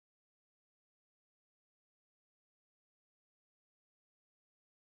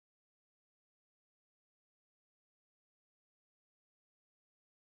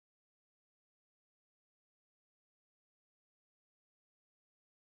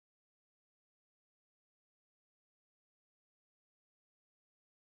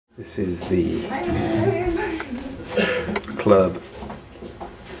This is the club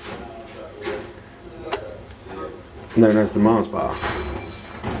known as the Mars Bar,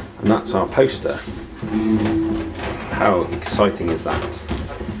 and that's our poster. How exciting is that?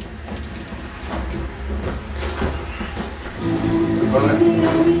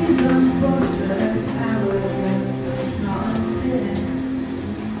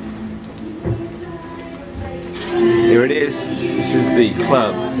 Here it is. This is the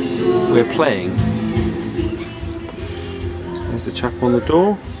club we're playing. There's the chap on the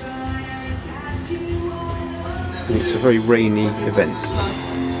door. And it's a very rainy event.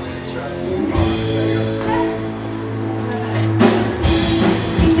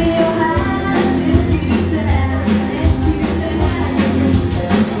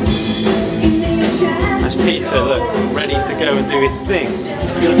 That's Peter, look, ready to go and do his thing.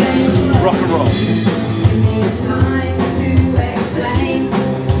 Rock and roll.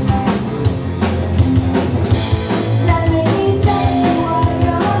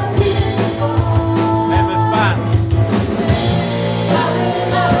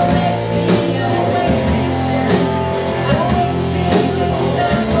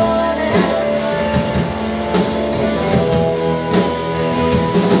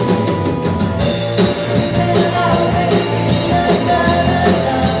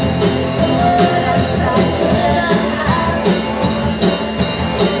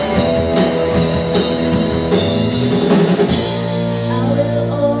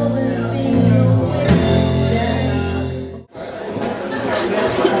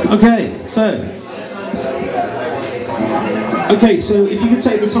 Okay, so if you could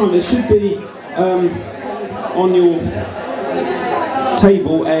take the time, there should be on your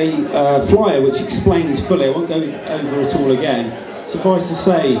table a flyer which explains fully. I won't go over it all again. Suffice to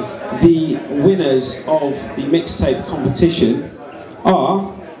say, the winners of the mixtape competition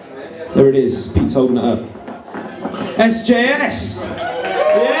are, there it is, Pete's holding it up, SJS!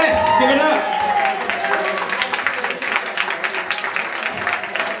 Yes, give it up!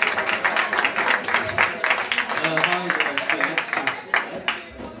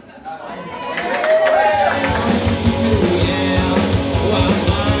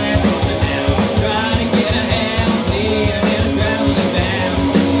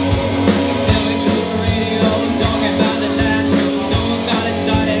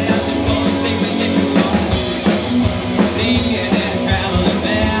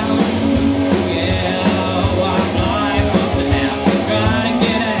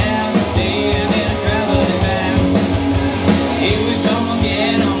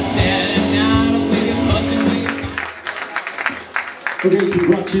 Okay,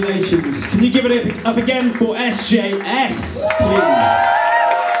 congratulations. Can you give it up again for SJS, please?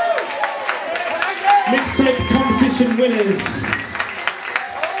 Mixtape competition winners.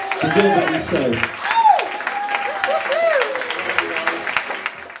 Deservedly so.